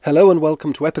Hello and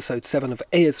welcome to episode 7 of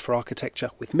A is for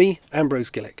Architecture with me, Ambrose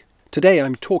Gillick. Today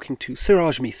I'm talking to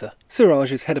Siraaj Mitha.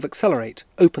 Siraaj is head of Accelerate,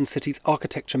 Open City's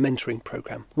architecture mentoring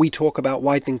programme. We talk about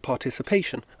widening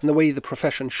participation and the way the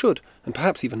profession should, and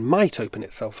perhaps even might, open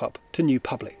itself up to new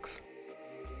publics.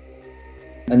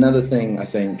 Another thing I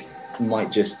think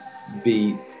might just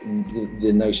be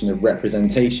the notion of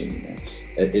representation.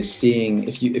 Is seeing,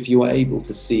 if you are able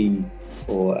to see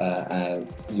or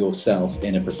yourself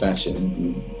in a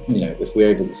profession, if we're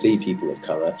able to see people of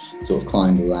colour sort of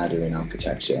climb the ladder in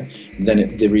architecture,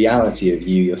 then the reality of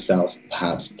you yourself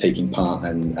perhaps taking part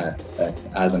and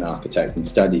as an architect and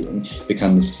studying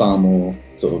becomes far more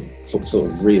sort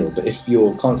of real. But if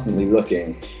you're constantly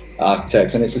looking at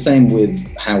architects, and it's the same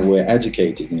with how we're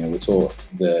educated, we're taught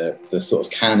the sort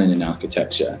of canon in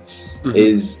architecture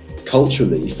is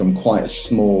culturally from quite a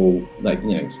small,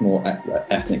 small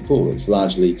ethnic pool. It's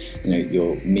largely,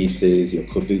 your Mises, your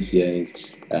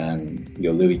Corbusiers,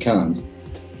 your Louis Kahns.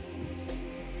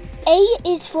 A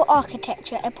is for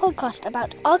Architecture, a podcast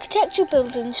about architecture,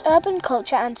 buildings, urban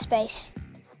culture and space.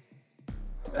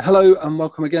 Hello and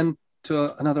welcome again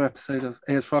to another episode of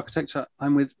A is for Architecture.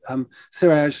 I'm with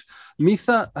Siraaj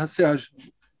Mitha. Siraaj,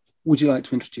 would you like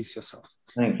to introduce yourself?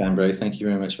 Thanks, Ambrose. Thank you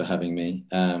very much for having me.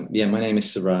 My name is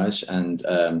Siraaj, and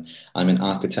I'm an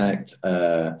architect.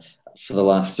 For the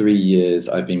last 3 years,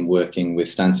 I've been working with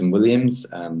Stanton Williams,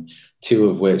 2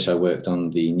 of which I worked on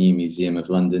the New Museum of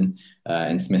London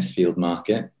in Smithfield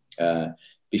Market.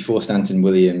 Before Stanton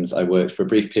Williams, I worked for a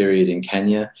brief period in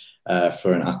Kenya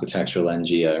for an architectural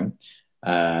NGO.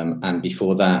 And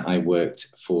before that, I worked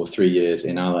for 3 years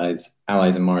in Allies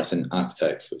and Morrison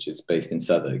Architects, which is based in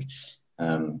Southwark.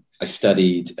 I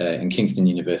studied in Kingston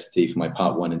University for my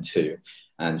part 1 and 2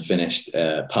 and finished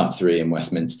part 3 in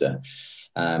Westminster.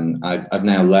 I've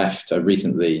now left, I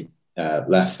recently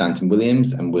left Stanton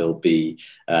Williams and will be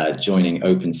joining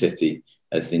Open City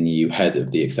as the new head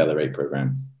of the Accelerate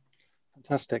programme.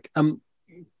 Fantastic. Do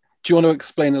you want to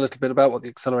explain a little bit about what the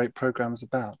Accelerate programme is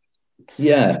about?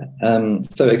 Yeah,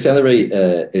 so Accelerate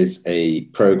is a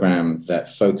programme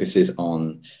that focuses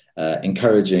on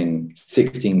encouraging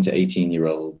 16 to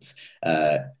 18-year-olds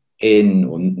in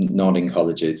or not in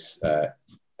colleges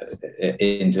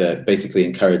into basically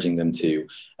encouraging them to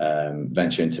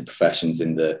venture into professions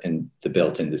in the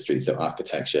built industry, so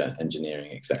architecture,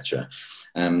 engineering, etc.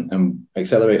 And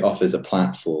Accelerate offers a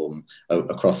platform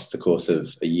across the course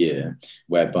of a year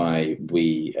whereby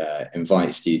we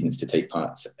invite students to take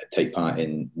part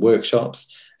in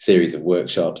workshops, a series of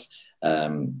workshops,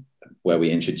 where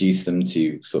we introduce them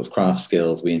to sort of craft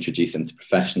skills, we introduce them to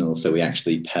professionals, so we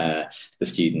actually pair the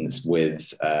students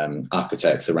with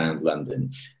architects around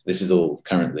London. This is all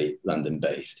currently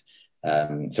London-based.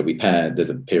 So there's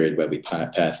a period where we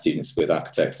pair students with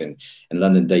architects in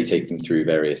London. They take them through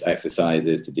various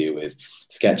exercises to do with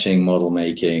sketching, model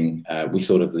making. We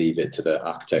sort of leave it to the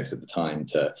architects at the time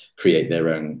to create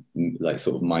their own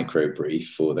sort of micro brief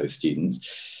for those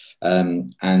students.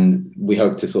 And we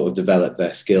hope to sort of develop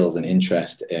their skills and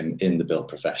interest in the built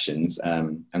professions.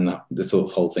 And the sort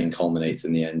of whole thing culminates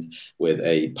in the end with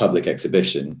a public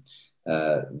exhibition,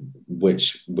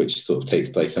 which sort of takes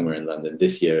place somewhere in London.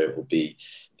 This year it will be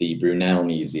the Brunel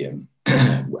Museum,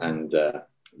 and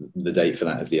the date for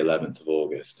that is the 11th of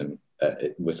August. And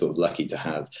we're sort of lucky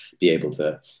to be able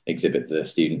to exhibit the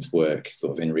students' work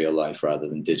sort of in real life rather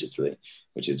than digitally,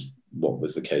 which is what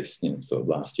was the case, sort of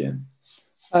last year.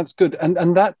 That's good, and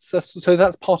that's so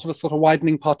that's part of a sort of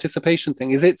widening participation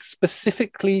thing. Is it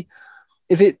specifically,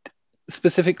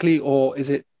 or is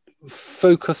it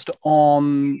focused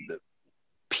on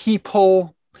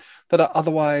people that are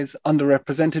otherwise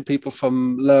underrepresented, people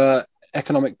from lower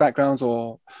economic backgrounds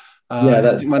or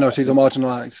minorities or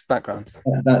marginalized backgrounds?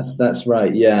 That's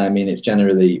right. Yeah, I mean, it's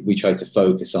generally, we try to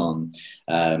focus on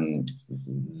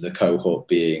the cohort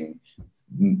being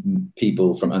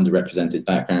people from underrepresented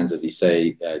backgrounds, as you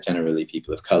say, generally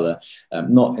people of colour,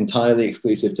 not entirely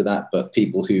exclusive to that, but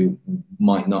people who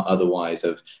might not otherwise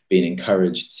have been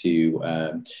encouraged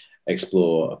to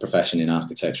explore a profession in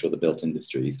architecture or the built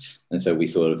industries. And so we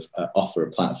sort of offer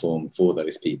a platform for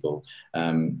those people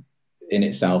in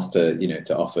itself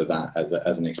to offer that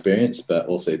as an experience, but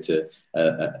also to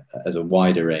as a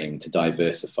wider aim to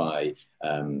diversify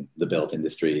the built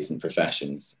industries and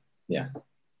professions. Yeah.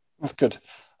 That's good.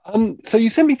 So you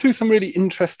sent me through some really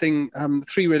interesting,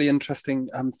 3 really interesting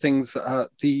things.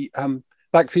 The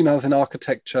Black Females in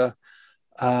Architecture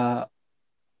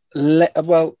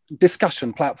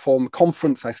discussion platform,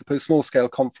 conference, I suppose, small scale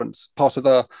conference, part of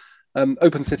the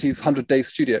Open City's 100-day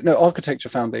studio. No, Architecture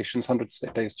Foundation's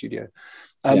 100-day studio.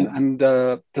 And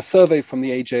the survey from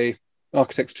the AJ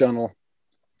Architects Journal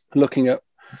looking at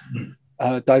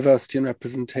diversity and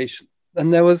representation.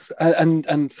 And there was,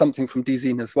 and something from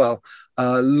DZine as well,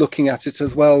 looking at it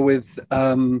as well with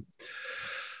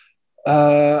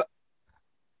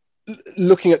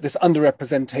looking at this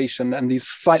underrepresentation and these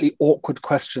slightly awkward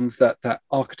questions that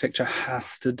architecture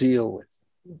has to deal with.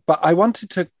 But I wanted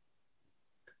to,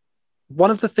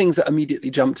 one of the things that immediately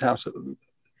jumped out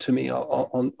to me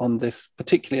on this,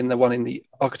 particularly in the one in the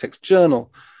Architects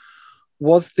Journal,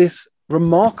 was this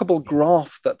remarkable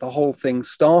graph that the whole thing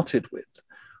started with,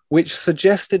 which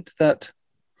suggested that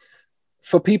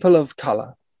for people of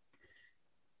color,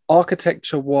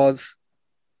 architecture was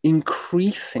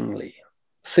increasingly,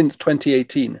 since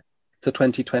 2018 to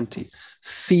 2020,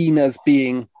 seen as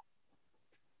being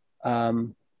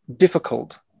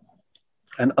difficult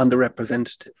and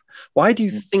underrepresentative. Why do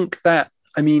you think that?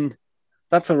 I mean,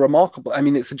 that's a remarkable, I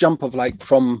mean, it's a jump of like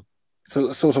from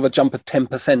sort of a jump of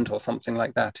 10% or something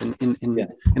like that in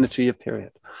a 2-year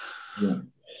period. Yeah.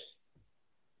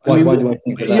 Why do I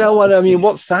think that? Yeah, well, I mean,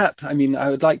 what's that? I mean, I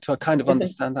would like to kind of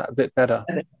understand that a bit better.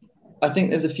 I think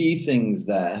there's a few things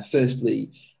there.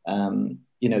 Firstly,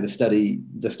 the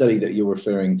study that you're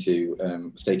referring to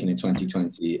was taken in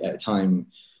 2020 at a time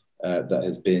that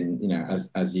has been,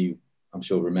 as you, I'm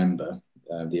sure, remember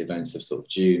the events of sort of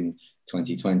June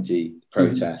 2020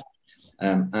 protests.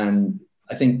 And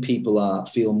I think people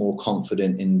feel more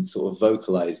confident in sort of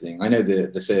vocalizing. I know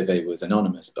the survey was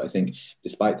anonymous, but I think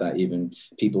despite that, even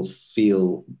people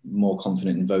feel more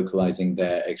confident in vocalizing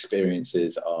their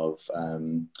experiences of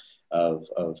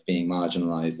being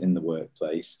marginalized in the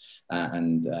workplace.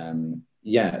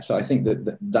 So I think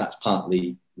that's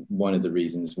partly one of the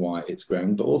reasons why it's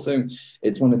grown, but also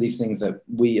it's one of these things that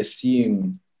we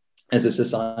assume as a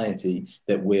society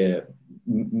that we're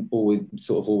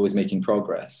always making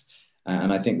progress.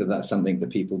 And I think that's something that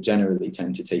people generally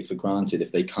tend to take for granted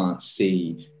if they can't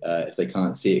see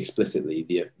explicitly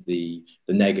the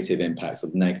negative impacts or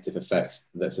the negative effects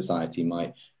that society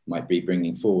might be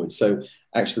bringing forward. So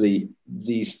actually,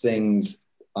 these things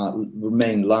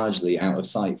remain largely out of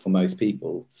sight for most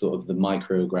people. Sort of the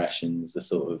microaggressions, the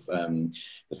sort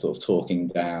of talking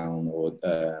down, or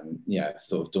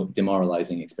sort of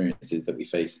demoralizing experiences that we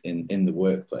face in the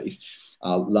workplace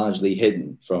are largely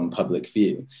hidden from public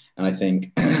view. And I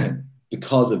think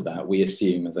because of that, we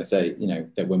assume, as I say,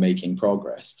 that we're making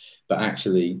progress. But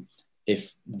actually,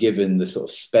 if given the sort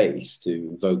of space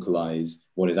to vocalize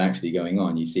what is actually going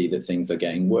on, you see that things are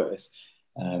getting worse.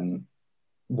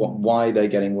 Why they're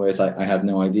getting worse, I have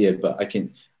no idea, but I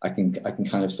can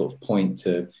kind of sort of point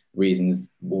to reasons,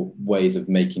 ways of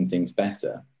making things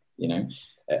better,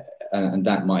 and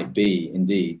that might be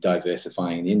indeed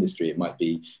diversifying the industry. It might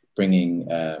be bringing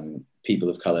people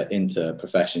of color into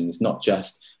professions, not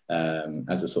just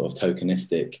as a sort of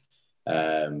tokenistic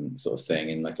sort of thing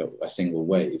in like a single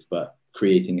wave, but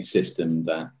creating a system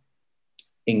that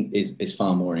is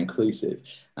far more inclusive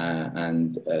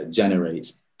and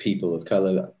generates people of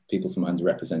color, people from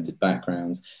underrepresented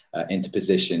backgrounds into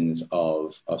positions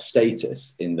of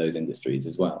status in those industries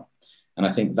as well. And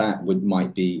I think that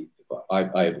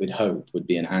I would hope would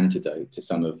be an antidote to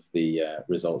some of the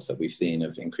results that we've seen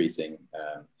of increasing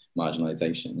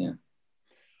marginalization. Yeah,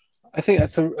 I think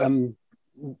that's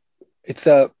it's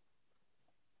a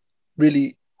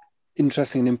really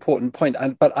interesting and important point.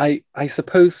 But I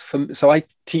suppose so I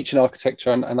teach in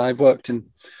architecture and I've worked in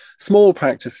small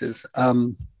practices,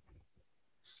 in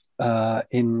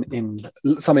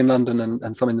some in London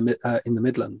and some in the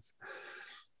Midlands,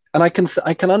 and I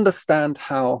can understand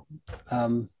how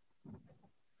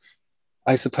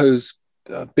I suppose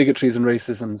bigotries and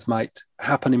racisms might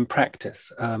happen in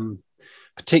practice,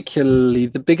 particularly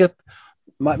the bigger.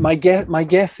 My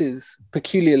guess is,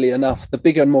 peculiarly enough, the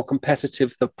bigger and more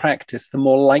competitive the practice, the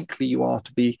more likely you are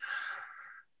to be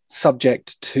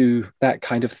subject to that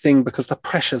kind of thing, because the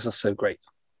pressures are so great.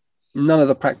 None of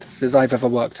the practices I've ever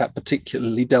worked at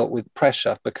particularly dealt with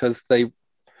pressure, because it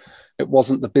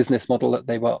wasn't the business model that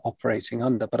they were operating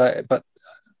under. But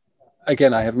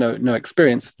again, I have no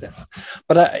experience of this.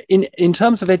 But in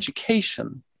terms of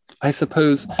education, I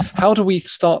suppose, how do we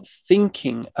start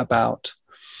thinking about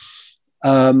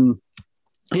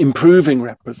improving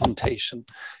representation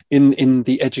in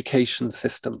the education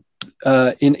system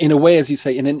in a way, as you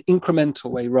say, in an incremental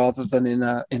way rather than in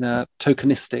a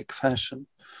tokenistic fashion?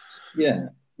 Yeah,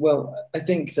 well, I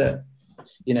think that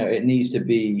it needs to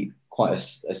be quite a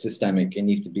systemic. It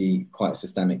needs to be quite a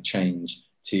systemic change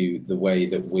to the way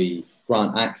that we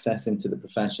grant access into the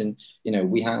profession.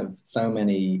 We have so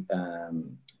many.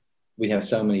 We have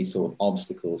so many sort of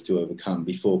obstacles to overcome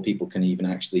before people can even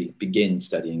actually begin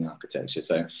studying architecture.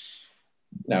 So,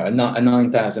 Now, a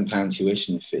 £9,000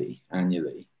 tuition fee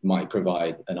annually might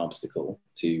provide an obstacle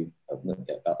to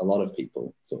a lot of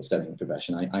people sort of studying the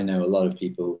profession. I know a lot of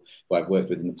people who I've worked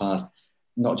with in the past,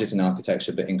 not just in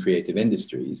architecture, but in creative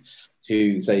industries,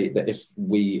 who say that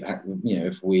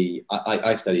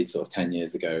I studied sort of 10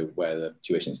 years ago where the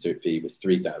tuition fee was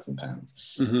 £3,000.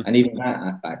 Mm-hmm. And even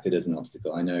that acted as an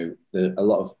obstacle. I know that a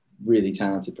lot of really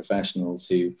talented professionals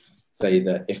who say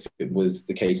that if it was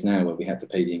the case now where we had to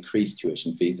pay the increased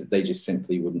tuition fees, that they just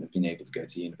simply wouldn't have been able to go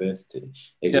to university.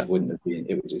 It just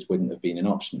wouldn't have been an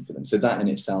option for them. So that in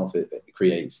itself, it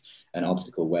creates an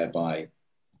obstacle whereby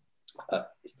a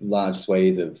large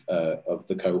swathe of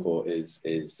the cohort is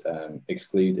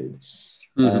excluded.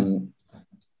 Mm-hmm.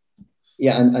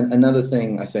 And another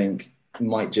thing I think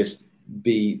might just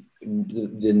be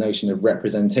the notion of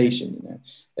representation.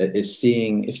 Is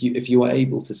seeing if you are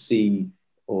able to see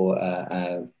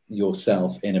or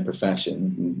yourself in a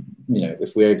profession,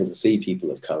 if we're able to see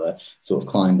people of colour sort of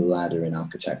climb the ladder in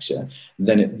architecture,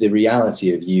 then the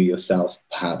reality of you yourself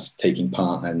perhaps taking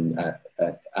part and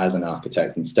as an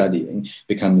architect and studying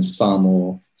becomes far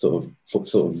more sort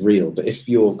of real. But if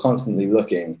you're constantly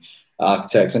looking at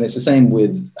architects, and it's the same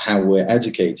with how we're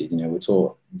educated, we're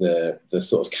taught the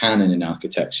sort of canon in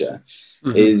architecture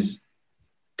mm-hmm. is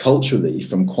culturally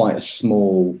from quite a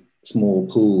small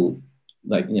pool,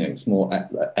 like small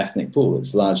ethnic pool.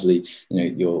 It's largely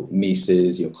your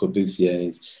Mises, your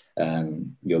Corbusiers,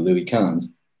 your Louis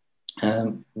Kahns,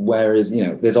 whereas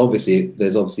there's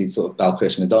obviously sort of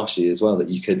Balkrishna Doshi as well that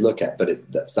you could look at, but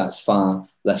that's far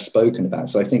less spoken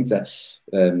about. So I think that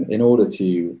in order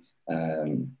to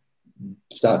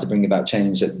start to bring about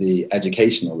change at the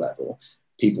educational level,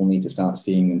 people need to start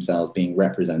seeing themselves being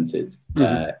represented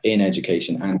mm-hmm. In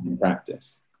education and in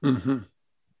practice. Mm-hmm.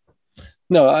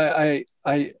 No, I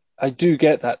do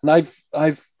get that, and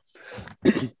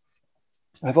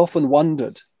I've often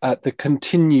wondered at the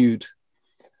continued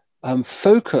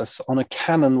focus on a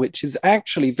canon which is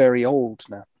actually very old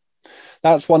now.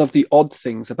 That's one of the odd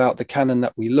things about the canon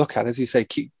that we look at, as you say,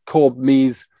 Corb,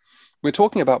 Mies. We're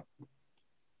talking about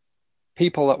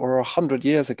people that were 100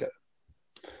 years ago,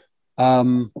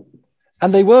 and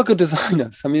they were good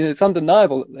designers. I mean, it's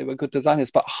undeniable that they were good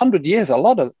designers, but 100 years, a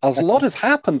lot has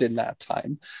happened in that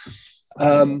time.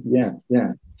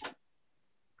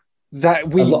 That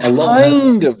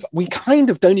we kind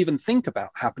of don't even think about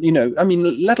happen. I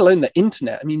mean, let alone the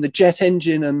internet. I mean, the jet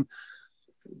engine and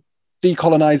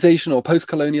decolonization or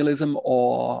post-colonialism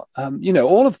or,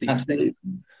 all of these Absolutely. Things.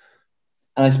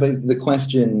 And I suppose the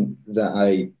question that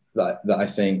I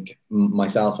think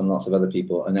myself and lots of other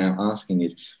people are now asking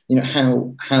is,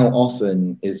 how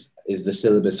often is the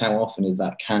syllabus, how often is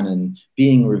that canon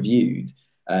being reviewed?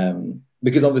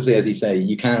 Because obviously, as you say,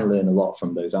 you can learn a lot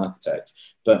from those architects,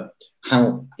 but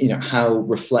how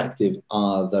reflective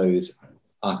are those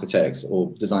architects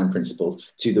or design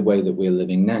principles to the way that we're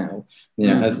living now?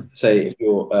 As say, if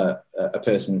you're a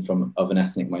person of an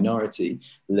ethnic minority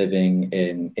living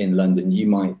in London,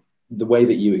 the way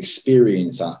that you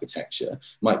experience architecture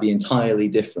might be entirely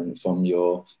different from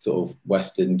your sort of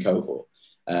Western cohort.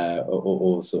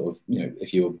 Or sort of,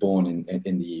 if you were born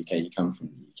in the UK, you come from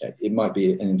the UK, it might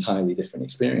be an entirely different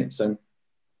experience. So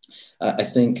I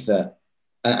think that,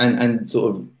 and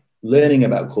sort of learning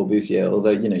about Corbusier,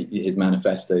 although, his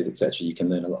manifestos, etc., you can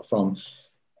learn a lot from,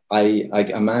 I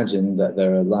imagine that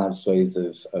there are large swathes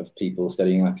of people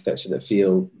studying architecture that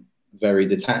feel very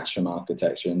detached from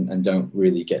architecture and don't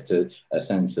really get to a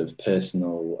sense of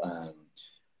personal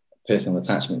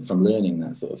attachment from learning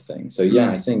that sort of thing. So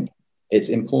I think it's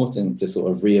important to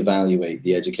sort of reevaluate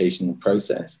the educational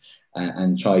process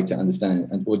and try to understand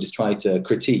or just try to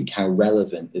critique how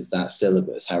relevant is that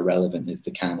syllabus, how relevant is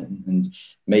the canon. And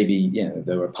maybe,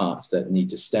 there are parts that need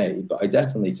to stay, but I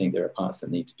definitely think there are parts that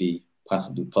need to be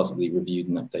possibly reviewed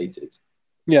and updated.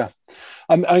 Yeah,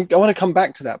 I want to come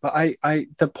back to that, but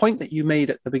the point that you made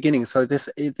at the beginning, so this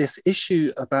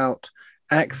issue about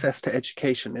access to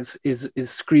education is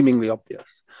screamingly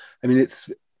obvious. I mean, it's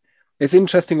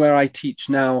interesting where I teach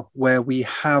now, where we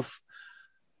have,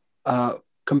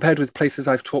 compared with places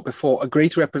I've taught before, a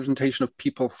greater representation of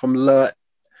people from lower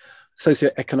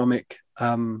socioeconomic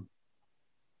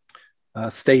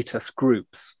status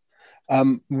groups,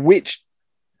 which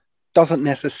doesn't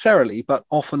necessarily, but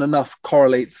often enough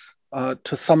correlates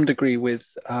to some degree with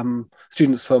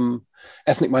students from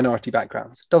ethnic minority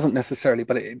backgrounds. Doesn't necessarily,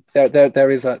 but there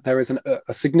is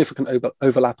a significant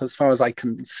overlap as far as I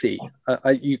can see.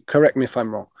 You correct me if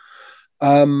I'm wrong.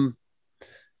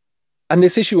 and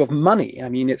this issue of money, I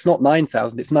mean, it's not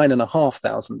 9,000, it's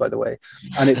 9,500, by the way,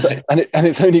 and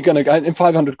it's only going to go, and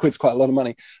 500 quid's quite a lot of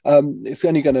money. It's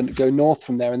only going to go north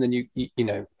from there, and then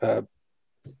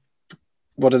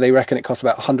what do they reckon it costs?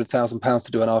 About £100,000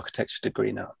 to do an architecture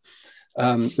degree now,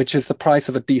 which is the price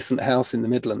of a decent house in the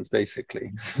Midlands,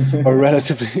 basically, or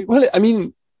relatively. Well, I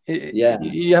mean,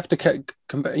 you have to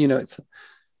compare. It's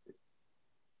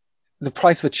the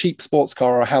price of a cheap sports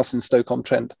car or a house in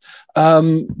Stoke-on-Trent,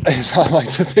 as I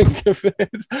like to think of it.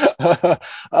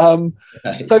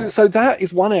 So that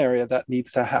is one area that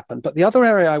needs to happen. But the other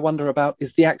area I wonder about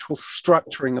is the actual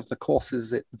structuring of the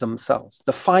courses themselves.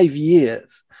 The 5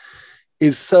 years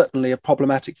is certainly a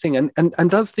problematic thing. And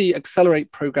does the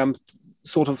Accelerate program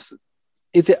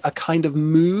is it a kind of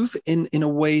move in a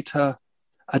way to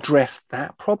address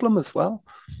that problem as well?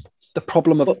 The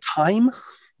problem of time?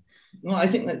 Well, I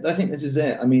think this is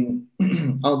it. I mean,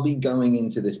 I'll be going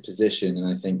into this position, and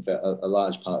I think that a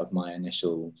large part of my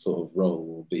initial sort of role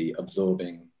will be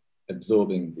absorbing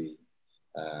the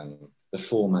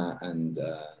format and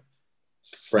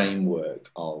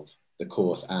framework of the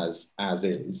course as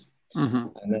is,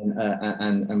 and then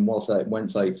and once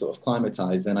I sort of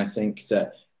climatize, then I think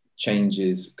that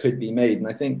changes could be made, and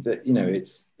I think that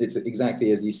it's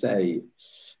exactly as you say.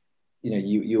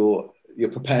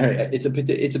 You're preparing.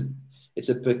 It's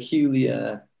a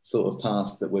peculiar sort of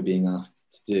task that we're being asked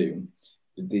to do.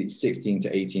 The 16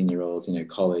 to 18-year-olds,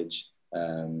 college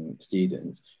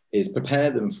students, is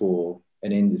prepare them for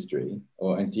an industry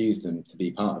or enthuse them to be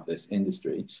part of this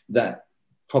industry that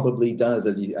probably does,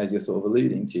 as you're sort of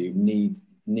alluding to,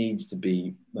 needs to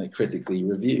be critically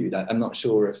reviewed. I'm not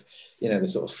sure if the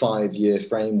sort of 5-year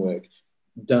framework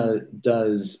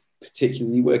does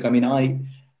particularly work. I mean, I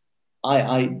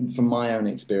from my own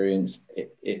experience,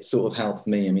 it sort of helped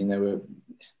me. I mean,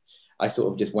 I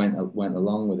sort of just went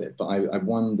along with it, but I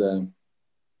wonder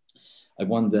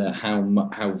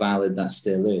how valid that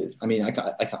still is. I mean,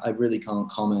 I really can't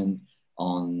comment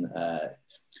on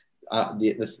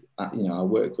our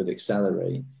work with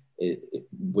Accelerate. It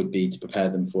would be to prepare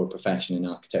them for a profession in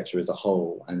architecture as a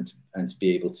whole, and to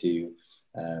be able to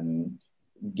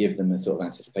give them a sort of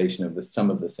anticipation of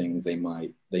some of the things they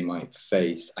might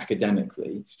face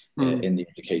academically in the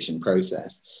education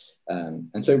process,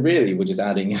 and so really we're just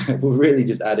adding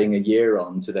a year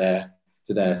on to their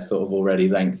sort of already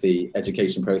lengthy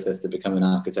education process to become an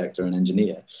architect or an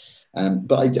engineer.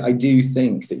 But I do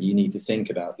think that you need to think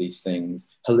about these things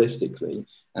holistically,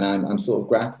 and I'm sort of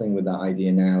grappling with that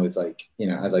idea now. Is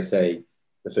as I say,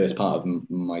 the first part of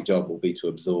my job will be to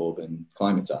absorb and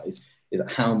climatize. Is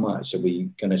how much are we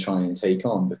going to try and take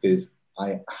on? Because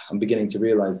I'm beginning to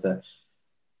realize that,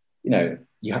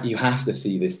 you have to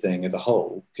see this thing as a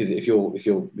whole. Because if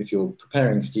you're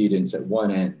preparing students at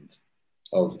one end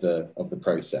of the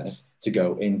process to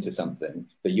go into something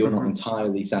that you're not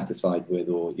entirely satisfied with,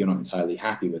 or you're not entirely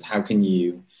happy with, how can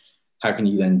you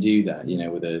then do that?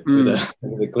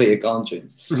 with a clear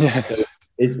conscience. Yeah. So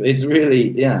it's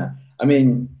really, I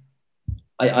mean,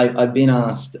 I've been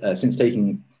asked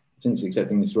since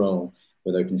accepting this role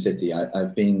with Open City,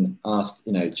 I've been asked,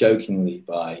 jokingly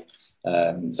by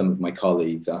some of my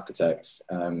colleagues, architects,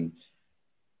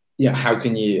 how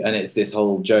can you, and it's this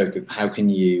whole joke of how can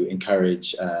you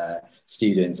encourage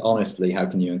students, honestly, how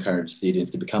can you encourage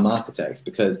students to become architects?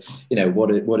 Because,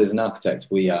 what is an architect?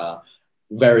 We are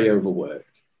very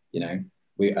overworked,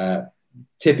 we are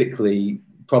typically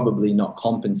probably not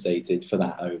compensated for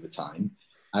that overtime.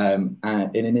 And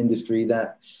in an industry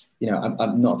that,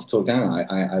 I'm not to talk down,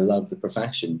 I love the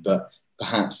profession, but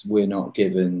perhaps we're not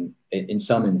given, in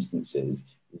some instances,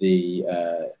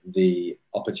 the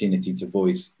opportunity to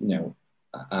voice,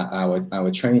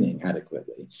 our training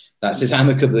adequately. That's as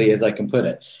amicably as I can put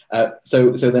it.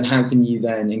 So then how can you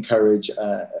then encourage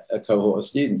a cohort of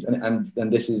students?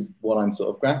 And this is what I'm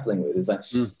sort of grappling with, is like,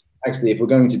 actually, if we're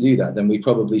going to do that, then we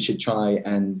probably should try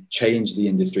and change the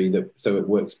industry so it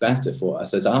works better for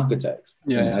us as architects,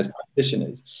 as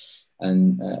practitioners.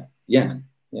 And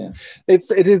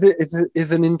it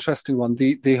is an interesting one.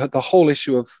 The whole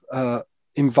issue of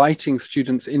inviting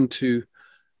students into.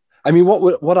 I mean,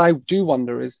 what I do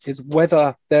wonder is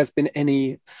whether there's been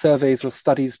any surveys or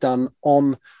studies done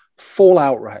on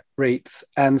fallout rates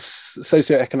and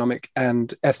socioeconomic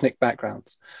and ethnic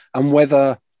backgrounds, and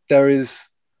whether there is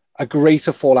a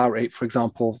greater fallout rate, for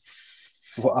example,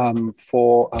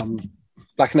 for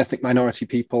Black and ethnic minority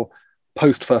people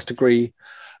post first degree,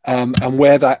 and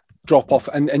where that drop off,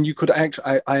 and you could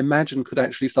actually, I imagine, could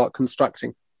actually start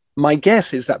constructing. My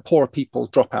guess is that poorer people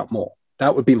drop out more.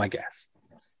 That would be my guess.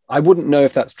 I wouldn't know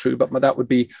if that's true, but that would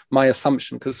be my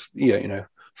assumption, because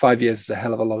 5 years is a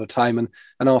hell of a lot of time. And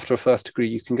after a first degree,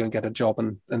 you can go and get a job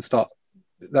and start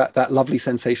that lovely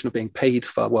sensation of being paid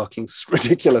for working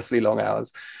ridiculously long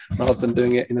hours rather than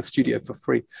doing it in a studio for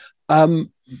free.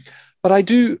 But I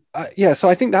do, so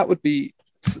I think that would be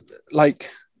like,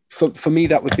 for me,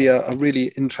 that would be a really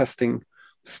interesting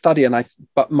study.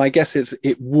 But my guess is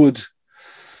it would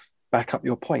back up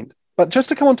your point. But just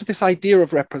to come on to this idea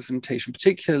of representation,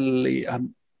 particularly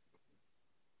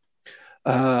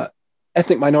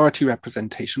ethnic minority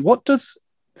representation, what does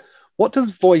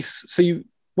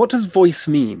voice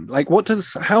mean? Like,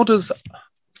 how does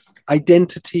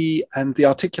identity and the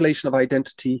articulation of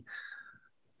identity,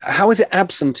 how is it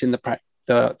absent in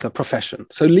the profession?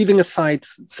 So leaving aside,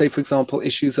 say, for example,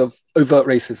 issues of overt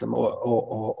racism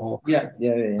or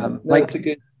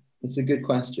it's a good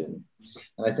question.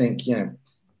 And I think,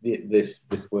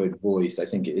 this word voice, I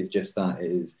think it is just that.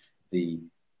 It is the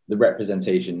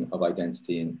representation of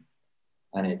identity,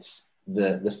 and it's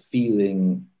the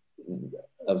feeling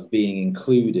of being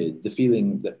included, the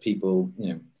feeling that people,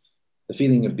 the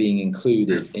feeling of being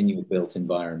included in your built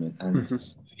environment, and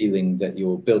feeling that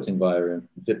your built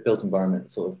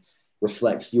environment sort of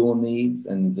reflects your needs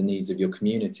and the needs of your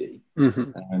community.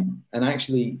 And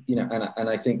actually, and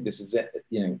I think this is it,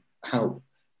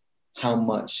 how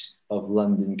much of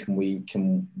London can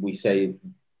we say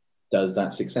does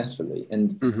that successfully?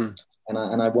 And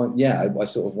I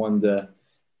sort of wonder.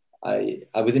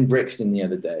 I was in Brixton the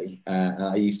other day, and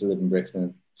I used to live in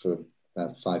Brixton for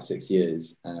about 5-6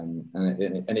 years, and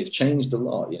it's changed a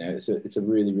lot. It's a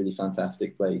really, really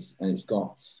fantastic place, and it's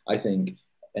got, I think,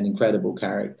 an incredible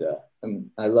character.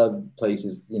 And I love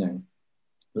places.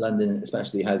 London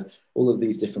especially has all of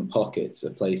these different pockets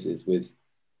of places with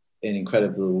an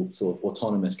incredible sort of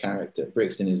autonomous character.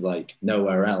 Brixton is like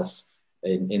nowhere else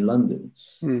in London,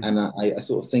 and I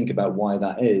sort of think about why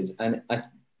that is, and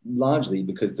largely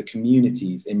because the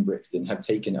communities in Brixton have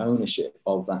taken ownership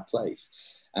of that place,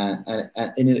 and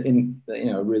in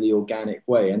a really organic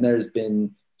way. And there has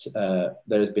been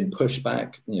pushback,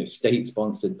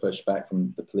 state-sponsored pushback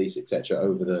from the police, etc.,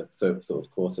 over the sort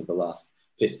of course of the last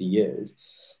 50 years.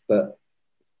 But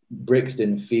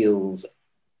Brixton feels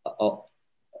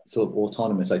sort of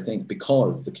autonomous, I think,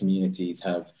 because the communities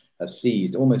have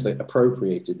seized, almost like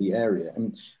appropriated the area.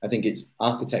 And I think it's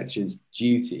architecture's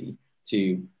duty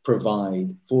to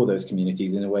provide for those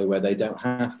communities in a way where they don't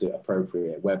have to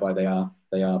appropriate, whereby they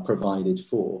are provided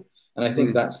for. And I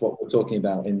think that's what we're talking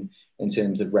about in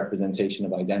terms of representation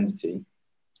of identity.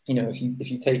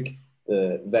 If you take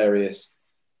the various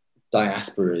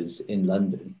diasporas in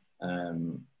London,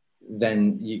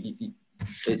 then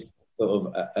it's sort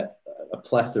of a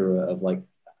plethora of like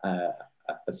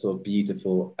a sort of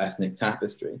beautiful ethnic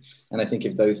tapestry. And I think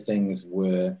if those things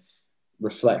were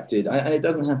reflected, and it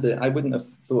doesn't have to, I wouldn't have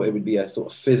thought it would be a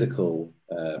sort of physical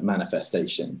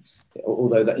manifestation,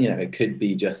 although that, it could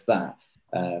be just that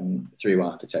through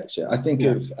architecture. I think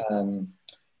of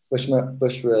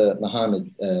Bushra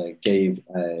Muhammad gave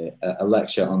a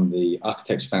lecture on the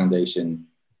Architecture Foundation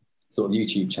sort of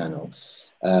YouTube channel,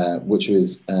 which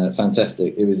was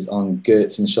fantastic. It was on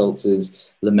Geertz and Scholz's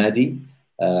Lamedi,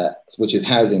 which is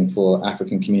housing for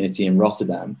African community in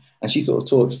Rotterdam. And she sort of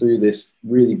talks through this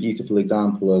really beautiful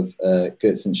example of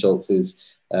Geertz and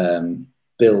Scholz's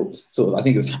built sort of, I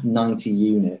think it was 90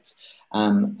 units.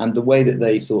 And the way that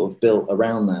they sort of built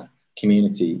around that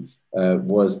community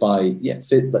was by,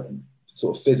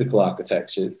 sort of physical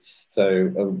architectures.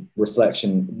 So a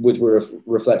reflection, which were a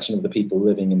reflection of the people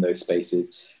living in those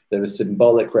spaces. There was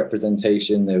symbolic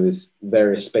representation, there was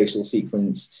various spatial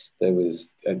sequence, there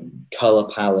was a color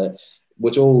palette,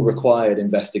 which all required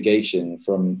investigation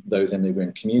from those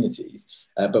immigrant communities,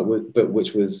 but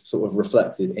which was sort of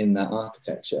reflected in that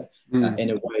architecture in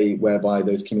a way whereby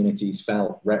those communities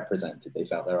felt represented. They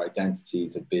felt their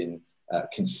identities had been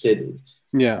considered.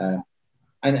 And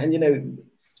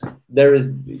there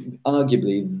is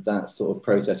arguably that sort of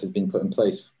process has been put in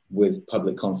place with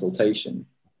public consultation.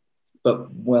 But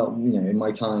in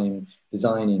my time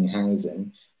designing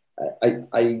housing,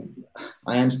 I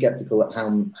am skeptical at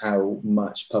how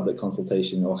much public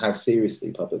consultation, or how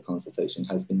seriously public consultation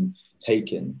has been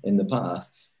taken in the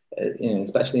past.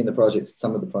 Especially in the projects,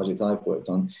 some of the projects I've worked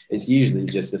on, it's usually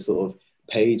just a sort of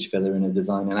page filler in a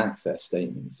design and access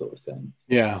statement sort of thing.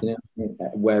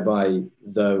 Whereby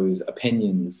those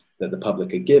opinions that the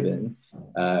public are given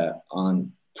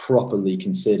aren't properly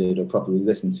considered or properly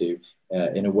listened to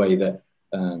in a way that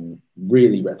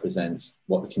really represents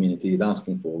what the community is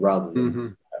asking for, rather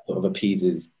than sort of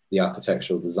appeases the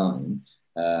architectural design.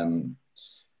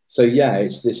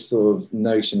 It's this sort of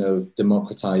notion of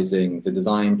democratizing the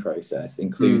design process,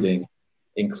 including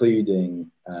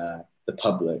including the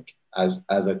public as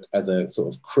a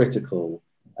sort of critical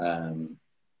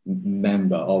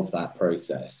member of that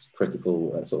process,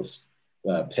 critical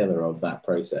pillar of that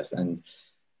process, and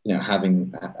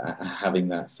having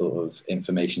that sort of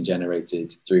information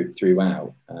generated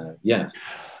throughout.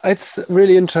 It's a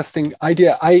really interesting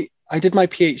idea. I did my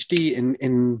PhD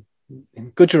in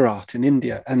Gujarat in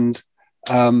India, and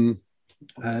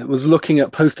was looking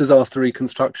at post-disaster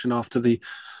reconstruction after the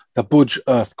Bhuj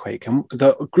earthquake. And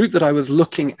the group that I was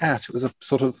looking at, it was a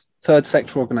sort of third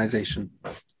sector organization.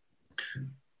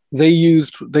 They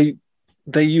used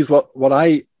what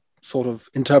I sort of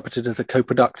interpreted as a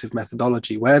co-productive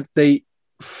methodology, where they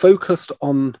focused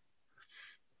on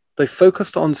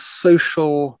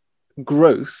social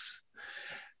growth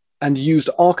and used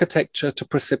architecture to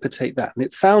precipitate that. And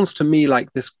it sounds to me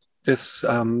like this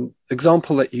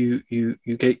example that you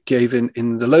gave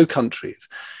in the Low Countries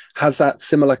has that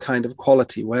similar kind of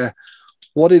quality, where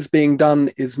what is being done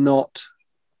is not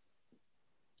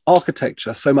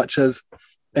architecture so much as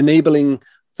enabling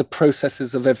the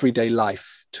processes of everyday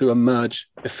life to emerge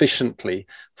efficiently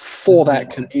for that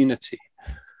community.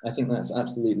 I think that's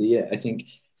absolutely it. I think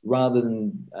rather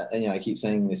than, I keep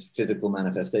saying this physical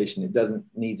manifestation, it doesn't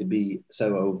need to be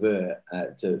so overt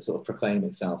to sort of proclaim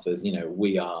itself as,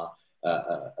 we are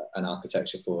an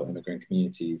architecture for immigrant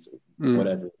communities,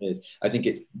 whatever it is. I think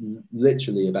it's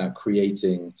literally about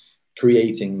creating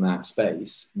that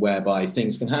space whereby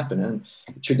things can happen. And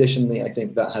traditionally, I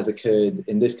think that has occurred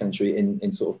in this country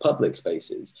in sort of public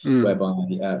spaces, whereby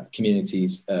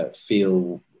communities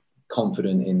feel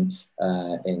confident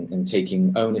in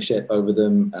taking ownership over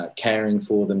them, caring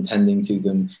for them, tending to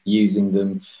them, using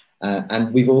them.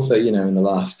 And we've also, in the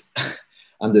last,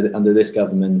 under this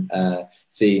government,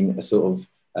 seen a sort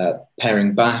of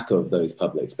paring back of those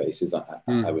public spaces,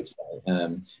 I would say.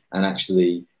 And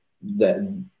actually,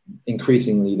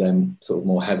 increasingly they're sort of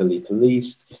more heavily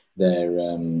policed.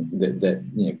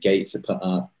 Gates are put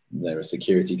up, there are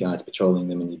security guards patrolling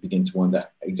them, and you begin to wonder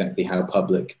exactly how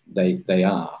public they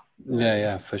are.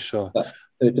 Yeah, for sure. But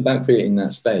it's about creating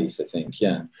that space, I think,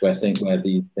 where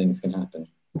these things can happen.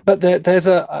 But there's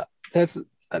the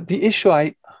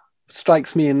issue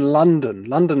strikes me in London.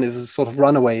 London is a sort of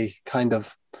runaway kind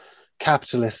of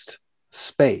capitalist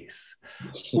space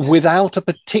without a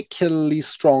particularly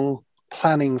strong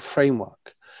planning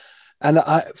framework. And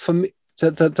for me,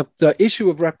 the issue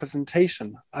of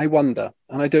representation, I wonder,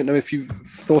 and I don't know if you've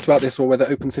thought about this or whether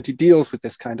Open City deals with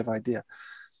this kind of idea,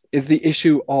 is the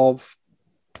issue of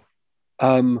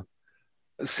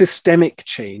systemic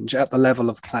change at the level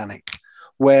of planning,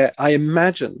 where I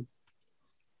imagine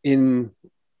in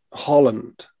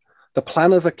Holland, the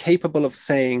planners are capable of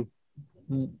saying,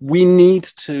 we need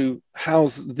to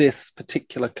house this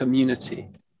particular community.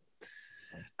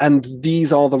 And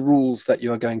these are the rules that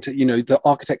you are going to, the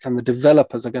architects and the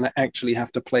developers are going to actually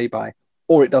have to play by,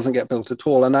 or it doesn't get built at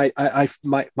all. And I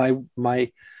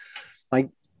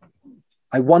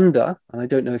wonder, and I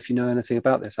don't know if you know anything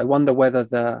about this, I wonder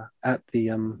whether at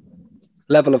the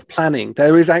level of planning,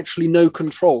 there is actually no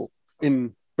control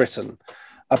in Britain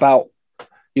about,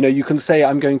 you can say,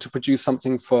 I'm going to produce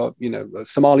something for, a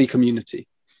Somali community.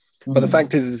 But the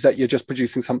fact is that you're just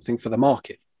producing something for the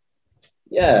market.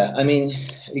 Yeah, I mean,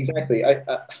 exactly.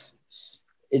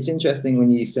 It's interesting when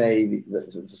you say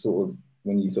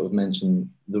when you sort of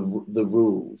mention the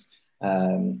rules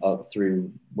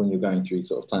through when you're going through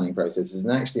sort of planning processes,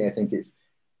 and actually, I think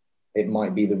it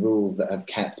might be the rules that have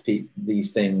kept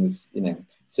these things,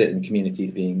 certain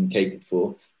communities being catered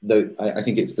for. Though I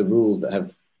think it's the rules that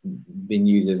have been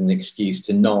used as an excuse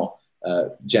to not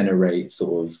generate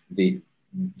sort of the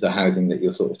housing that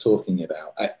you're sort of talking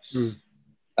about.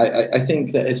 I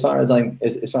think that as far as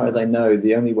I know,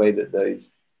 the only way that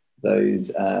those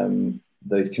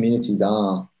communities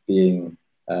are being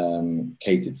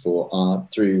catered for are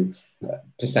through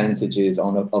percentages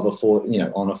on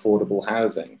affordable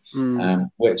housing,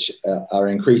 which are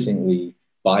increasingly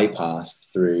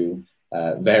bypassed through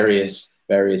various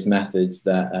methods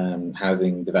that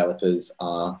housing developers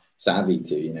are savvy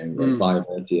to,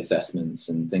 viability assessments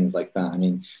and things like that. I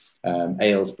mean,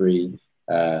 Aylesbury,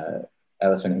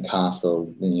 Elephant and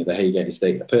Castle, the Haygate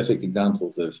estate are perfect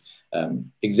examples of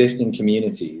existing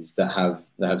communities that have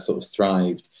sort of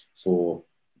thrived for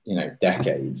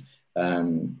decades,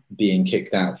 being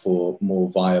kicked out for more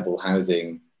viable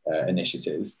housing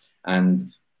initiatives.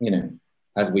 And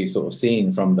as we've sort of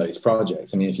seen from those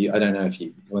projects, I mean, I don't know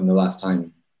when the last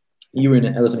time you were in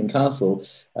Elephant and Castle,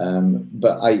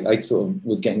 but I sort of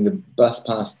was getting the bus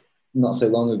past not so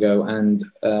long ago, and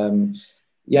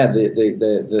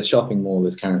the shopping mall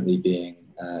is currently being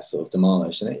sort of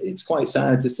demolished. And it's quite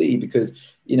sad to see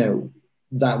because,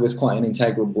 that was quite an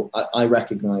integral, I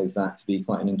recognise that to be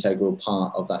quite an integral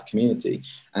part of that community.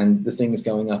 And the things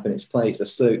going up in its place are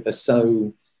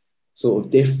so sort of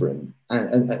different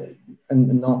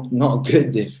and not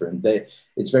good different.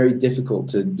 It's very difficult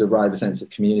to derive a sense of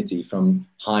community from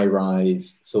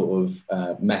high-rise sort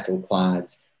of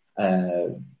metal-clad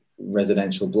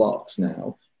residential blocks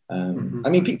now. I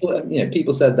mean,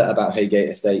 people said that about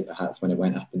Haygate Estate perhaps when it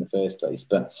went up in the first place,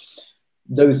 but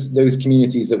those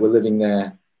communities that were living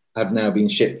there have now been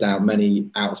shipped out, many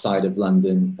outside of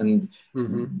London, and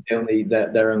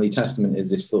their only testament is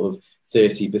this sort of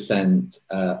 30%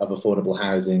 of affordable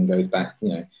housing goes back,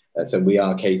 so we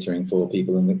are catering for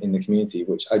people in the community,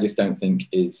 which I just don't think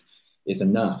is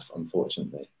enough,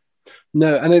 unfortunately.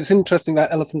 No, and it's interesting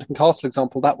that Elephant and Castle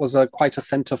example. That was quite a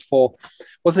centre for,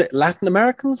 was it Latin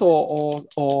Americans or?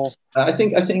 I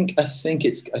think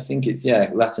it's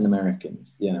Latin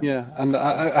Americans. Yeah. Yeah, and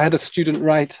I had a student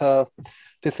write a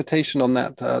dissertation on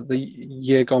that the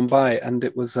year gone by, and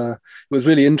it was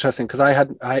really interesting because I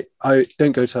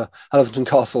don't go to Elephant and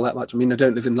Castle that much. I mean, I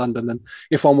don't live in London, and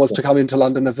if one was to come into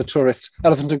London as a tourist,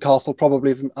 Elephant and Castle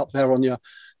probably isn't up there on your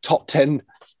top 10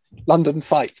 London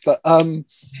sites, but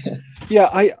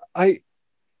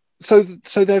so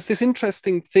there's this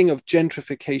interesting thing of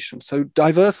gentrification. So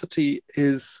diversity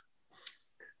is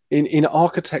in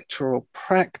architectural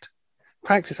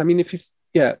practice. I mean, it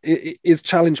is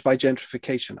challenged by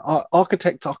gentrification.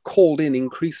 Architects are called in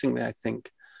increasingly, I think,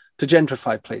 to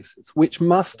gentrify places, which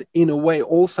must in a way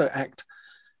also act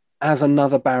as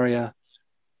another barrier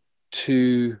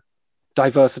to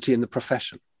diversity in the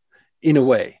profession, in a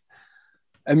way.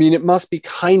 I mean, it must be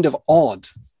kind of odd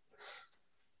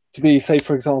to be, say,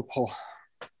 for example,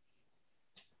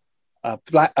 a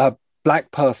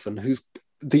black person who's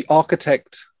the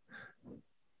architect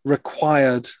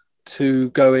required to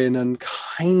go in and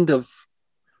kind of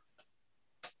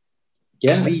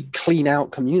clean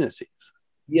out communities.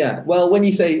 Yeah, well, when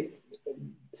you say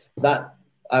that,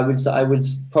 I would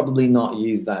probably not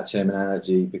use that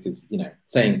terminology because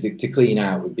saying to clean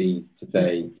out would be to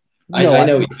say. I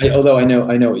know what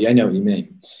you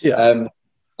mean. Yeah.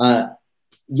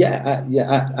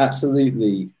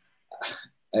 Absolutely.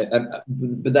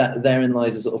 But therein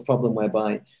lies a sort of problem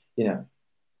whereby,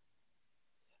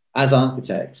 as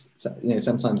architects,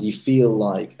 sometimes you feel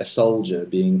like a soldier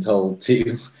being told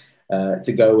to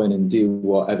go in and do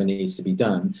whatever needs to be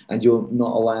done, and you're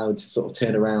not allowed to sort of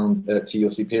turn around to your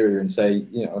superior and say,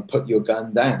 put your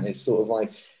gun down. It's sort of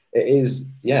like it is.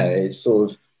 Yeah, it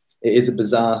is a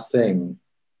bizarre thing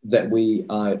that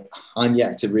I'm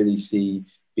yet to really see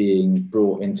being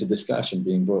brought into discussion,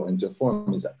 being brought into a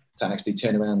forum, is to actually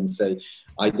turn around and say,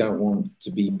 I don't want to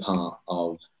be part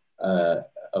of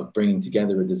bringing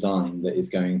together a design that is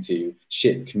going to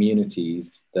ship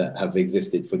communities that have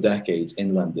existed for decades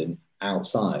in London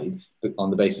outside on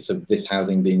the basis of this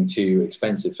housing being too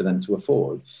expensive for them to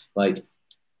afford. Like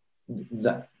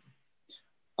that,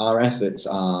 our efforts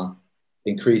are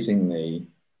increasingly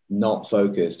not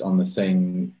focused on the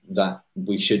thing that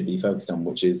we should be focused on,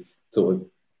 which is sort of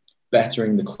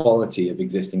bettering the quality of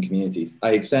existing communities. I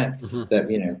accept that,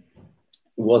 it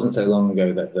wasn't so long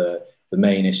ago that the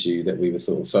main issue that we were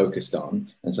sort of focused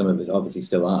on, and some of us obviously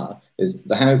still are, is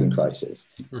the housing crisis,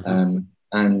 and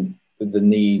the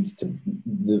need to,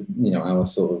 our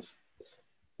sort of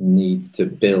need to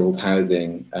build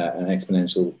housing at an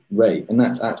exponential rate. And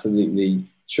that's absolutely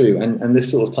true. And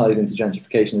this sort of ties into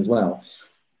gentrification as well.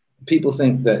 People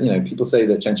think that, people say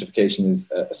that gentrification is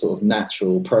a sort of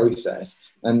natural process,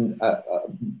 and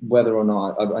whether or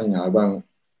not, I won't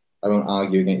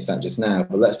argue against that just now,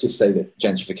 but let's just say that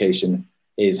gentrification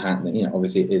is happening.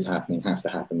 Obviously it is happening, has to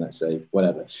happen, let's say,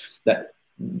 whatever. That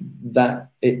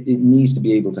it needs to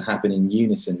be able to happen in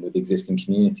unison with existing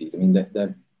communities. I mean,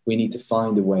 that we need to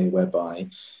find a way whereby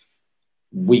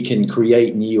we can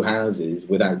create new houses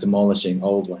without demolishing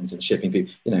old ones and shipping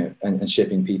people, and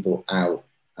shipping people out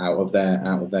of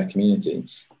their community.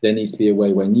 There needs to be a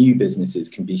way where new businesses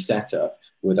can be set up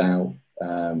without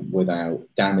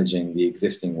damaging the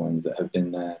existing ones that have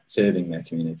been there serving their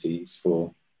communities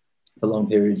for long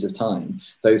periods of time.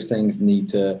 Those things need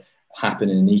to happen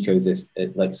in an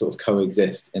ecosystem, like sort of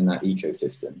coexist in that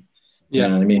ecosystem. Do you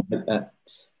know what I mean?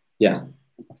 Yeah.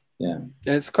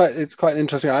 It's quite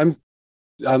interesting.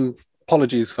 I'm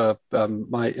apologies for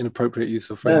my inappropriate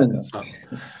use of phrases. No.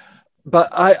 But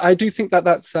I do think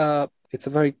that's it's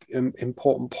a very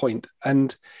important point,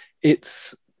 and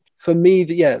it's for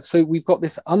me so we've got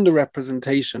this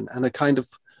underrepresentation and a kind of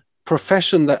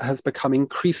profession that has become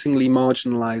increasingly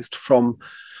marginalized from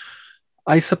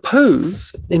I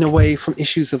suppose, in a way, from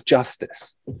issues of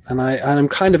justice. And I'm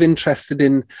kind of interested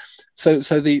in, so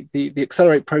the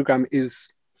Accelerate program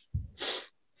is,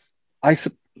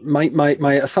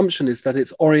 my assumption is that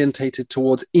it's orientated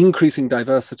towards increasing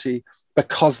diversity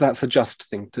because that's a just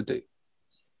thing to do.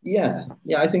 Yeah,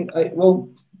 I think,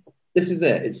 this is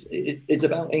it. It's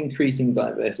about increasing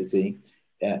diversity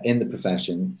in the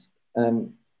profession.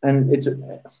 And it's,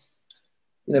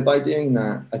 by doing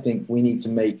that, I think we need to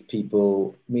make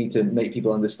people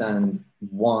understand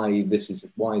why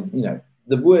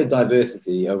the word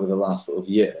diversity over the last sort of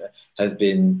year has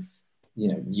been,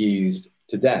 used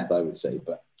to death, I would say.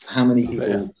 But how many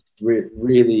people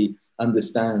really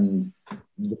understand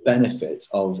the benefits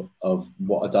of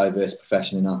what a diverse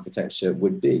profession in architecture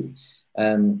would be?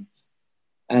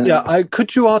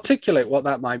 Could you articulate what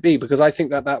that might be? Because I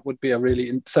think that would be a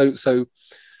really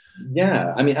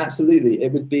Yeah, I mean, absolutely.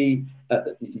 It would be,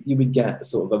 you would get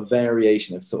sort of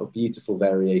beautiful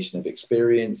variation of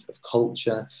experience, of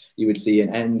culture. You would see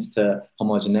an end to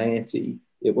homogeneity.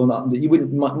 It will not, you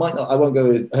wouldn't, might not, I won't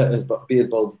be as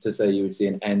bold to say you would see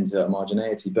an end to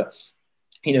homogeneity, but,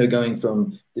 going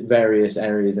from the various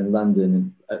areas in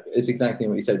London, it's exactly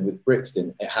what you said with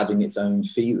Brixton, it having its own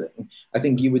feeling. I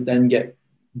think you would then get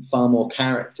far more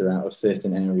character out of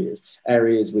certain areas.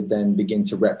 Areas would then begin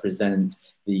to represent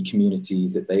the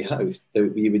communities that they host. So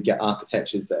you would get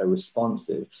architectures that are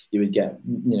responsive. You would get,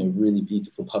 really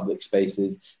beautiful public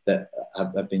spaces that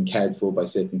have been cared for by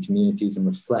certain communities and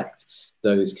reflect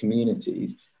those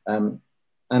communities.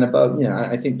 And above,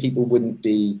 I think people wouldn't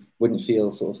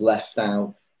feel sort of left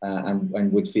out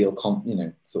and would feel,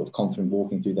 sort of confident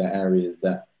walking through their areas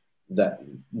that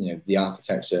the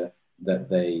architecture that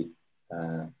they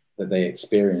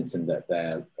experience and that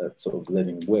they're sort of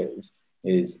living with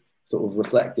is sort of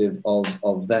reflective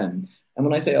of them. And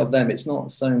when I say of them, it's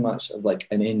not so much of like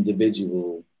an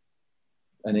individual.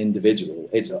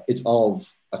 It's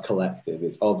of a collective.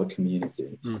 It's of a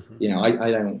community.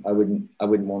 Mm-hmm. I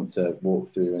wouldn't want to walk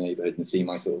through a neighborhood and see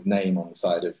my sort of name on the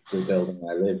side of the building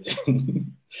I lived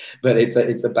in. But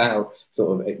it's about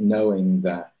sort of knowing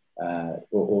that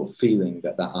or feeling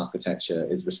that architecture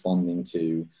is responding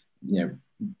to,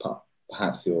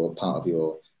 perhaps you're part of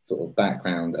your sort of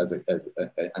background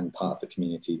and part of the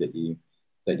community that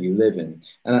you live in,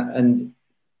 and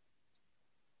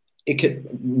it could,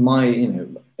 in my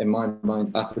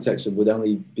mind, architecture would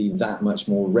only be that much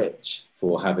more rich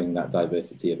for having that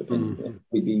diversity of opinion.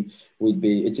 Mm-hmm. We'd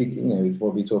be it's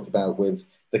what we talk about with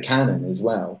the canon as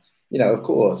well. Of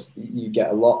course, you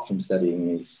get a lot from studying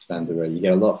Mies van der Rohe, you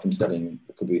get a lot from studying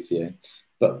Le Corbusier,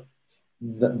 but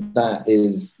that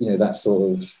is, that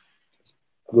sort of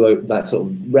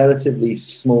relatively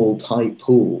small tight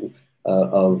pool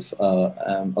of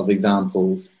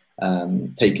examples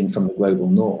taken from the global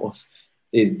north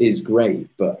is great.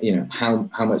 But how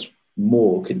much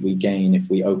more could we gain if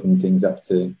we open things up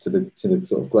to the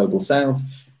sort of global south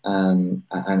and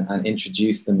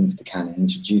introduce them into the canon,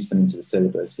 introduce them into the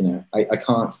syllabus? I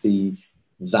can't see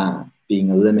that being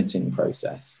a limiting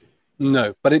process.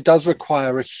 No, but it does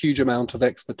require a huge amount of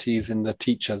expertise in the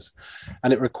teachers,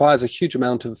 and it requires a huge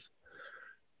amount of,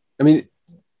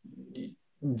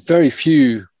 very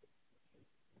few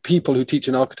people who teach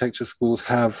in architecture schools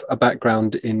have a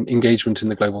background in engagement in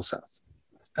the global south.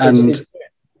 And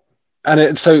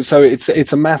it's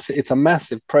a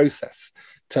massive process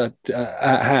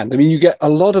at hand. You get a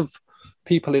lot of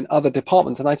people in other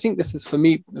departments, and I think this is, for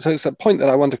me, so it's a point that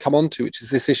I want to come on to, which is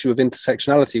this issue of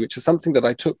intersectionality, which is something that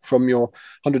I took from your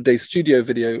 100-day studio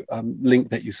video link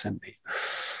that you sent me.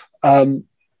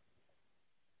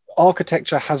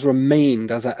 Architecture has remained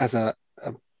as a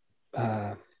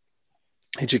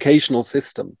educational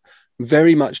system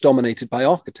very much dominated by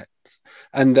architects,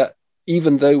 and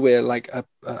even though we're like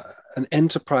an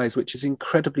enterprise which is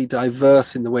incredibly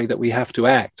diverse in the way that we have to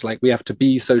act, like we have to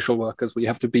be social workers, we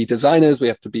have to be designers, we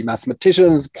have to be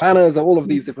mathematicians, planners, all of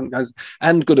these different kinds,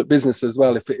 and good at business as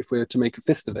well, if we're to make a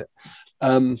fist of it.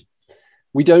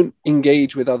 We don't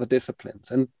engage with other disciplines,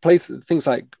 and things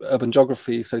like urban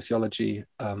geography, sociology,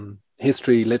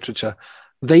 history, literature,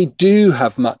 they do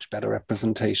have much better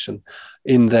representation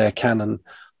in their canon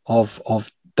of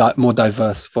more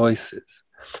diverse voices.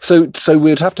 So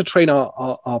we'd have to train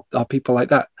our people like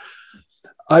that.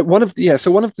 One of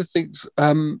the things,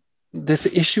 this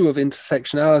issue of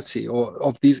intersectionality, or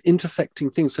of these intersecting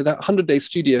things. So that 100-day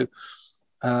studio,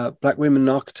 Black Women in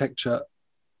Architecture,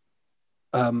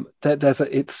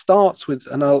 it starts with,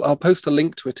 and I'll post a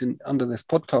link to it under this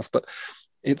podcast, but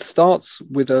it starts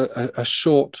with a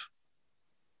short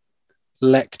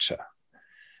lecture,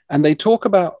 and they talk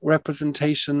about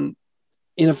representation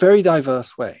in a very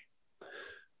diverse way.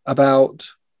 about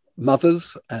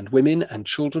mothers and women and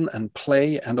children and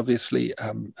play, and obviously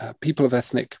people of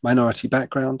ethnic minority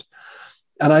background.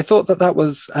 And I thought that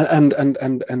was,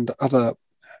 and other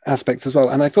aspects as well.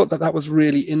 And I thought that was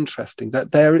really interesting,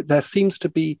 that there seems to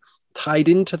be, tied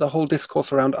into the whole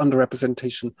discourse around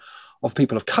underrepresentation of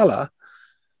people of color,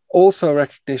 also a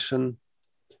recognition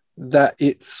that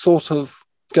it sort of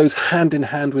goes hand in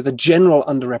hand with a general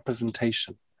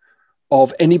underrepresentation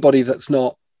of anybody that's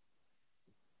not,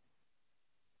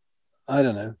 I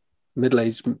don't know,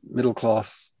 middle-aged, middle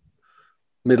class,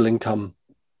 middle income,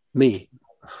 me.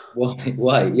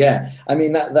 Why? Yeah. I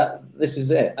mean, that this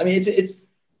is it. I mean,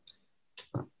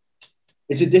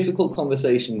 it's a difficult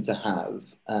conversation to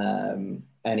have,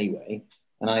 anyway.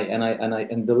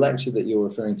 And the lecture that you're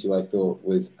referring to, I thought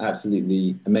was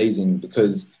absolutely amazing,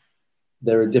 because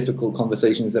there are difficult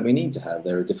conversations that we need to have.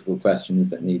 There are difficult questions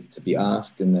that need to be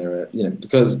asked, and there are,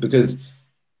 because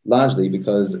largely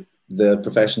because the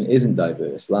profession isn't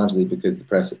diverse, largely because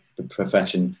the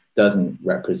profession doesn't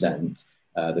represent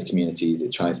the communities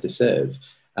it tries to serve.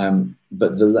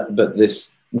 But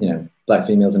this, Black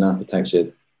females in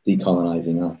architecture,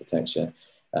 decolonizing architecture,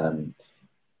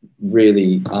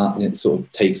 really it sort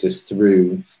of takes us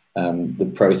through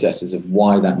the processes of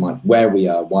where we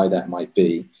are, why that might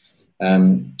be.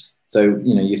 So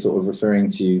you're sort of referring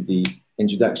to the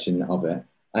introduction of it,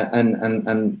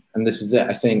 and this is it.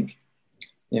 I think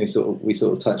we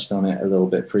sort of touched on it a little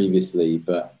bit previously,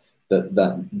 but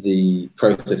that the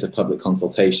process of public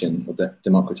consultation, or the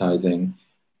democratization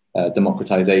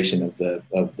of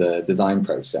the design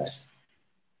process.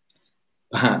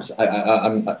 Perhaps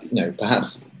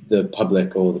perhaps the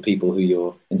public, or the people who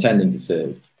you're intending to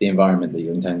serve, the environment that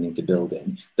you're intending to build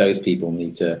in, those people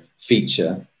need to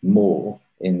feature more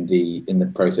in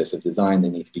the process of design. They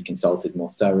need to be consulted more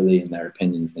thoroughly, and their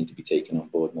opinions need to be taken on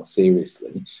board more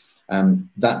seriously.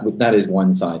 That is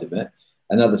one side of it.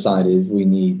 Another side is we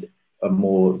need a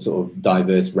more sort of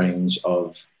diverse range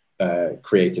of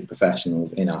creative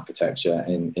professionals in architecture,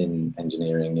 in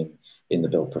engineering, in the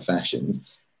built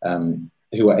professions,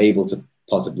 who are able to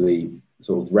possibly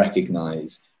sort of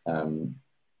recognize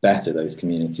better those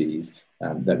communities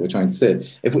that we're trying to serve.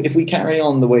 If we carry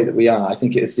on the way that we are, I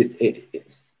think it's just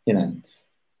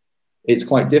it's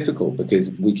quite difficult,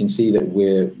 because we can see that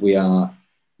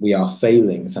we are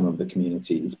failing some of the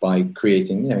communities by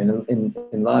creating,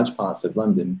 in large parts of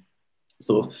London,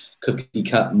 sort of cookie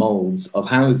cut molds of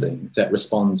housing that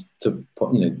respond to,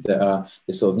 that are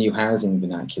this sort of new housing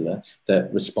vernacular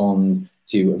that respond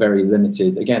to a very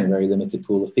limited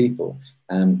pool of people.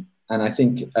 And I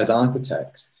think as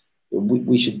architects,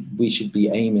 we should be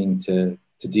aiming to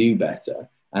do better.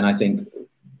 And I think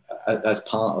as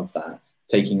part of that,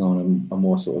 taking on a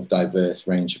more sort of diverse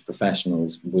range of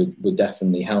professionals would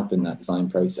definitely help in that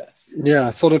design process. Yeah,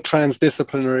 sort of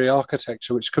transdisciplinary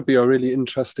architecture, which could be a really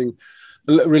interesting.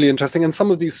 And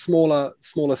some of these smaller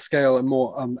scale and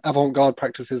more avant-garde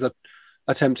practices are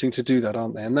attempting to do that,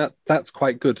 aren't they? And that's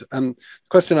quite good. The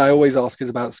question I always ask is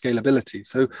about scalability.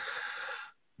 So,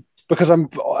 because I'm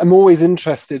always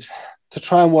interested to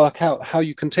try and work out how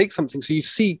you can take something. So you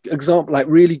see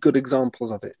really good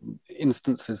examples of it,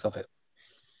 instances of it.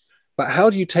 But how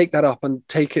do you take that up and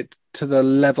take it to the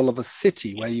level of a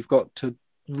city where you've got to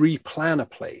replan a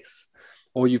place,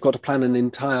 or you've got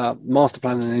to master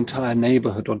plan an entire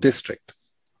neighborhood or district,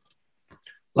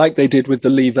 like they did with the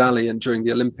Lee Valley and during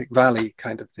the Olympic Valley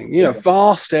kind of thing,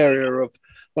 vast area of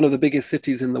one of the biggest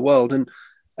cities in the world.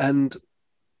 And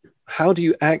how do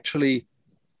you actually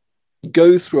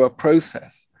go through a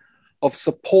process of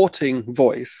supporting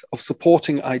voice, of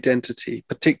supporting identity,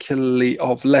 particularly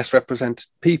of less represented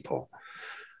people,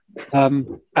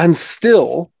 and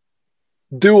still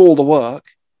do all the work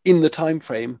in the time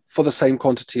frame for the same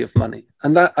quantity of money?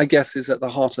 And that, I guess, is at the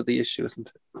heart of the issue, isn't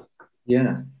it?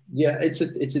 Yeah, it's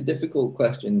a difficult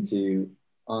question to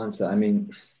answer. I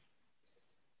mean,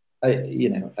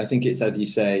 I think it's, as you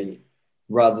say,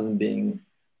 rather than being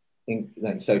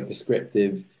so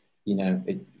prescriptive,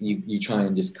 you try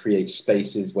and just create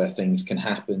spaces where things can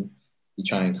happen. You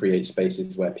try and create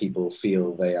spaces where people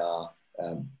feel they are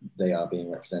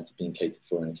being represented, being catered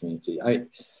for in a community.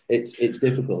 It's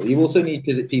difficult. You also need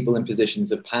people in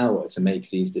positions of power to make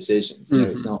these decisions.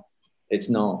 It's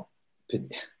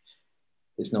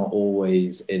not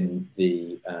always in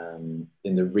the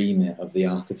remit of the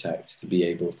architect to be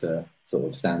able to sort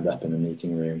of stand up in a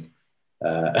meeting room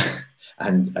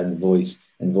and voice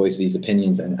these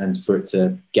opinions and for it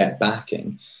to get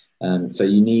backing. So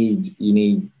you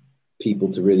need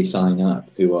people to really sign up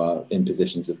who are in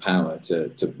positions of power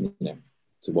to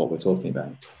what we're talking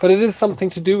about. But it is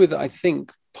something to do with, I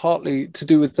think, partly to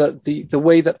do with the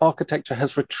way that architecture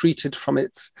has retreated from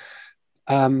its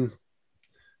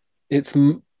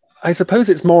I suppose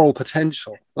its moral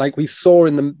potential, like we saw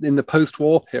in the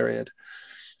post-war period,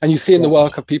 and you see in the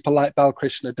work of people like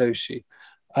Balkrishna Doshi.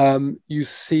 You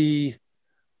see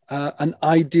an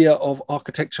idea of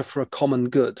architecture for a common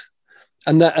good,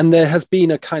 and there has been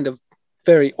a kind of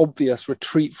very obvious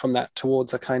retreat from that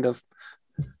towards a kind of,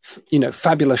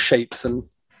 fabulous shapes and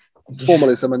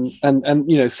formalism and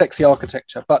sexy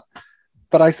architecture. But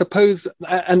I suppose,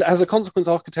 and as a consequence,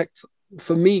 architects,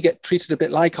 for me, get treated a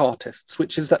bit like artists,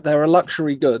 which is that they're a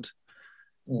luxury good,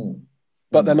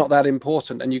 but they're not that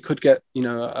important. And you could get,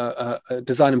 a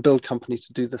design and build company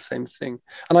to do the same thing.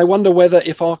 And I wonder whether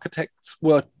if architects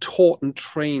were taught and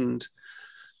trained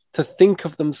to think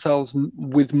of themselves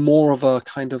with more of a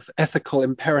kind of ethical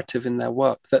imperative in their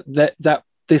work, that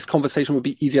this conversation would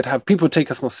be easier to have. People would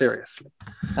take us more seriously.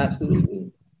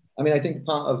 Absolutely. I mean, I think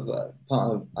part of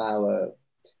our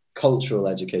cultural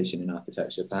education in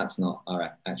architecture, perhaps not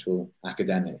our actual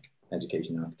academic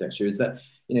education in architecture, is that,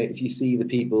 if you see the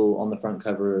people on the front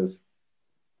cover of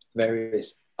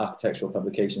various architectural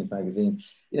publications,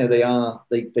 magazines, they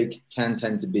can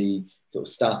tend to be sort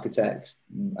of starchitects,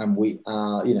 and we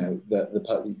are,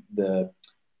 the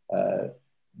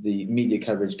media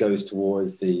coverage goes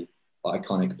towards the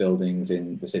iconic buildings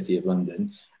in the City of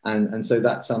London, and so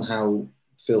that somehow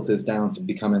filters down to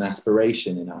become an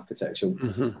aspiration in architecture.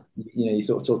 Mm-hmm. You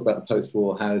sort of talk about the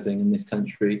post-war housing in this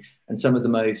country, and some of the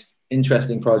most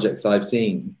interesting projects I've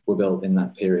seen were built in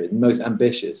that period. Most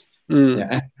ambitious,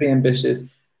 ethically ambitious,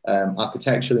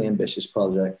 architecturally ambitious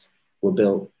projects were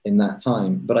built in that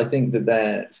time. But I think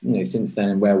that since then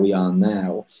and where we are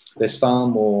now, there's far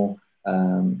more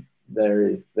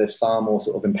there's far more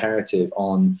sort of imperative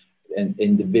on an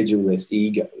individualist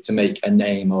ego to make a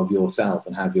name of yourself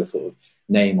and have your sort of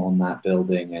name on that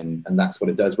building, and that's what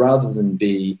it does, rather than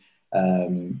be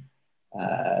an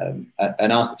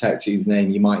architect whose name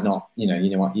you might not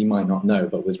know,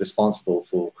 but was responsible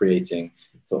for creating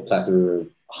sort of plethora of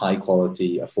high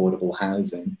quality affordable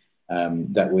housing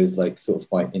that was like sort of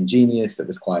quite ingenious, that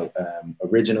was quite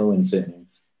original in certain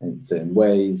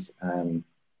ways.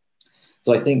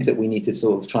 So I think that we need to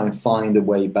sort of try and find a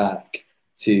way back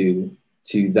to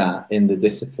that in the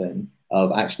discipline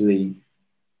of actually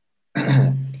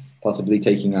possibly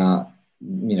taking our,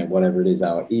 whatever it is,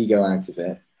 our ego out of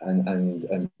it,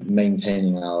 and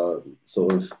maintaining our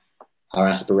sort of our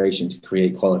aspiration to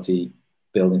create quality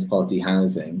buildings, quality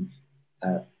housing.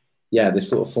 This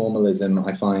sort of formalism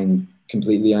I find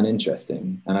completely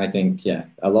uninteresting, and I think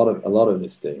a lot of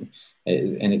us do,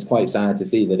 and it's quite sad to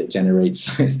see that it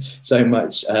generates so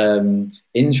much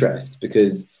interest,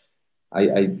 because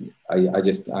I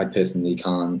personally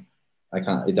can't.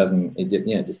 It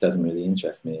just doesn't really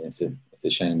interest me. It's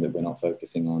a shame that we're not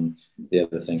focusing on the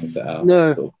other things that are.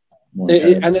 No,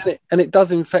 and it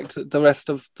does infect the rest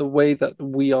of the way that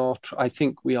we are. I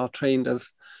think we are trained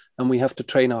as, and we have to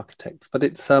train architects. But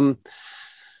it's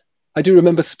I do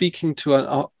remember speaking to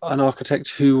an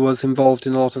architect who was involved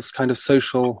in a lot of kind of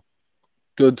social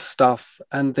good stuff,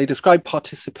 and they described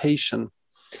participation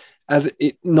as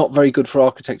it not very good for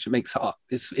architecture. It makes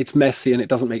it's messy, and it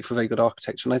doesn't make for very good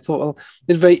architecture. And I thought, well,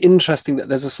 it's very interesting that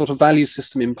there's a sort of value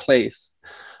system in place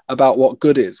about what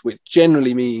good is, which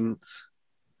generally means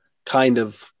kind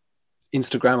of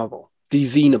Instagrammable,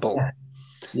 dezignable.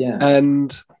 Yeah.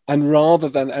 And rather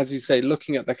than, as you say,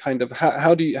 looking at the kind of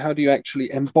how do you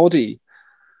actually embody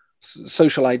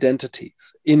social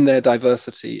identities in their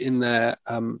diversity, in their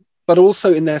but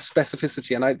also in their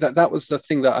specificity. And that was the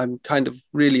thing that I'm kind of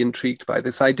really intrigued by,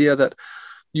 this idea that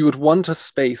you would want a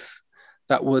space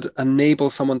that would enable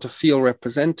someone to feel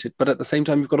represented, but at the same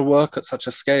time, you've got to work at such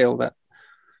a scale that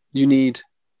you need,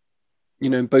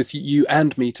 both you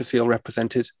and me to feel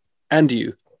represented, and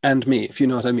you and me, if you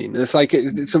know what I mean. It's like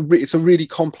it's a really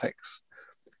complex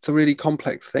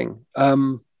thing.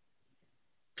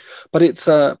 But it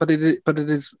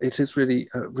is really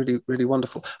really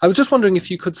wonderful. I was just wondering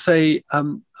if you could say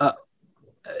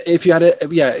if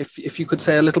you could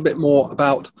say a little bit more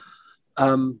about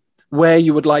where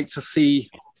you would like to see,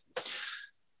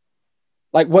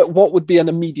 like what would be an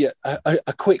immediate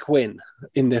a quick win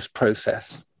in this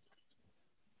process.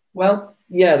 Well,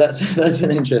 yeah, that's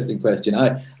an interesting question.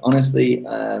 I honestly,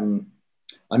 I'm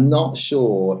not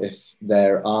sure if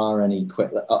there are any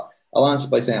quick. I'll answer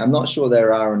by saying I'm not sure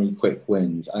there are any quick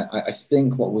wins. I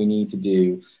think what we need to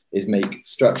do is make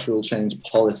structural change,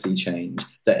 policy change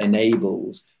that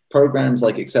enables programs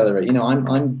like Accelerate.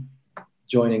 I'm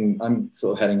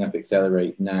sort of heading up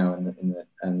Accelerate now, and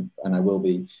I will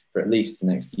be for at least the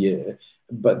next year.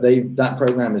 but that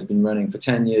program has been running for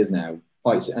 10 years now,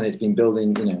 and it's been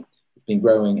building, it's been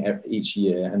growing each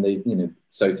year, and they,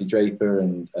 Sophie Draper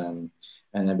and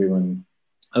everyone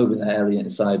over there, Elliot and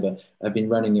Cyber, have been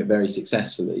running it very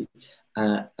successfully.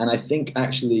 And I think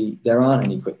actually there aren't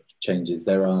any quick changes.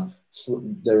 There are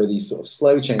these sort of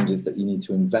slow changes that you need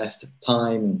to invest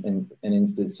time and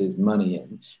instances money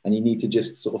in, and you need to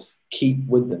just sort of keep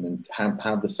with them and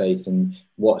have the faith and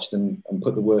watch them and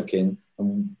put the work in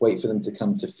and wait for them to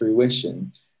come to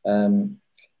fruition.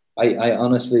 I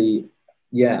honestly,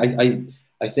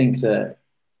 I think that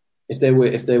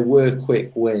if there were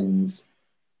quick wins,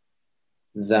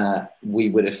 that we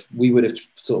would have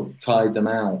sort of tried them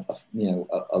out,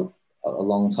 a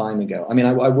long time ago. I mean,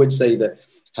 I would say that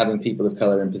having people of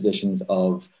color in positions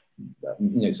of,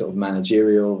 sort of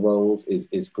managerial roles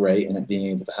is great, and being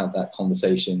able to have that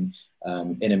conversation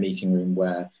in a meeting room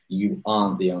where you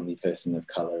aren't the only person of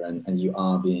color and you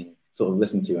are being sort of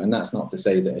listened to. And that's not to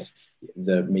say that if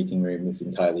the meeting room is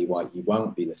entirely white, you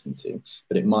won't be listened to,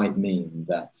 but it might mean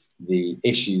that the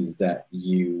issues that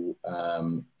you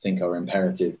think are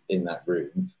imperative in that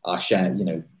room are shared.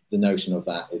 The notion of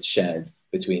that is shared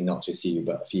between not just you,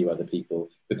 but a few other people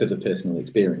because of personal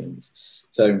experience.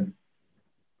 So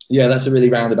yeah, that's a really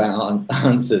roundabout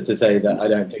answer to say that I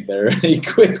don't think there are any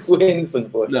quick wins,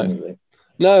 unfortunately.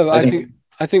 No,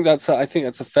 I think that's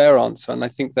a fair answer, and I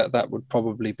think that would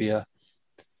probably be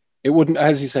it wouldn't,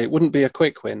 as you say, it wouldn't be a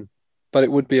quick win, but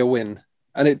it would be a win.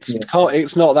 And it's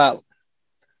not that,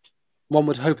 one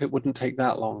would hope it wouldn't take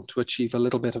that long to achieve a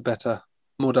little bit of better,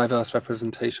 more diverse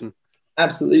representation.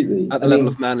 Absolutely. At the level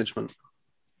of management.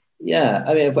 Yeah,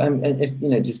 I mean,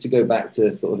 if just to go back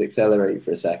to sort of Accelerate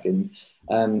for a second,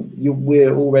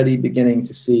 we're already beginning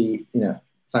to see,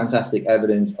 fantastic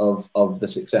evidence of the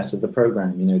success of the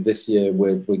program. This year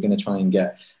we're going to try and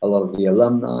get a lot of the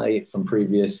alumni from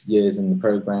previous years in the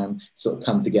program sort of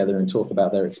come together and talk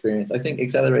about their experience. I think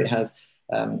Accelerate has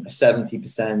a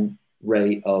 70%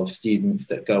 rate of students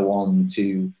that go on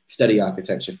to study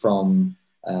architecture from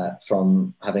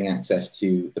having access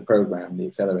to the program, the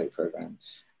Accelerate program.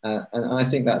 And I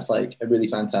think that's like a really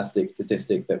fantastic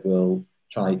statistic that we'll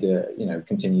try to,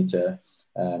 continue to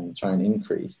try and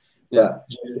increase. Yeah. But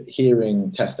just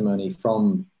hearing testimony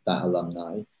from that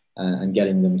alumni and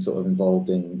getting them sort of involved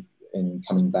in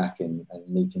coming back and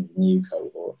meeting the new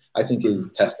cohort, I think is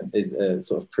a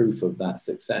sort of proof of that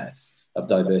success of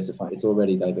diversifying. It's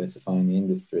already diversifying the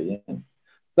industry. Yeah.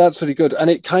 That's really good, and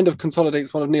it kind of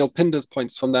consolidates one of Neil Pinder's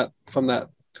points from that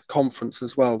conference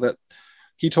as well. That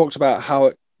he talked about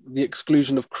how the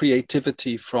exclusion of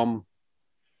creativity from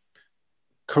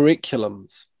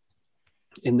curriculums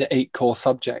in the 8 core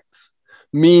subjects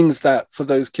means that for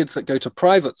those kids that go to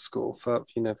private school, for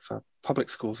public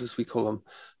schools as we call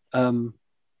them,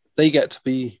 they get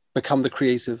to become the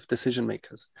creative decision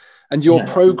makers, and your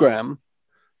program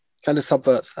kind of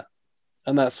subverts that,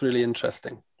 and that's really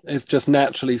interesting. It just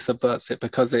naturally subverts it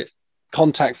because it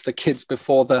contacts the kids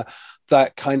before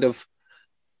that kind of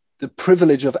the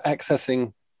privilege of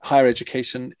accessing higher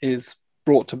education is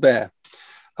brought to bear.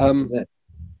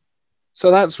 So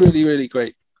that's really, really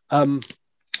great.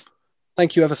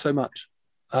 Thank you ever so much.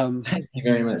 Thank you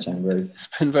very much, Ambrose.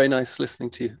 It's been very nice listening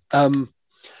to you.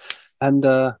 And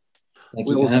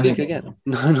we will speak again.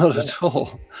 No, not at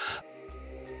all.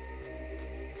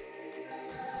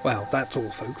 Well, that's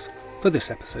all, folks, for this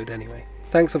episode anyway.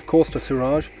 Thanks, of course, to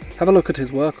Siraaj. Have a look at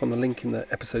his work on the link in the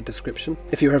episode description.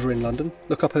 If you're ever in London,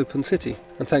 look up Open City.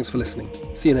 And thanks for listening.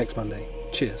 See you next Monday.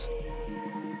 Cheers.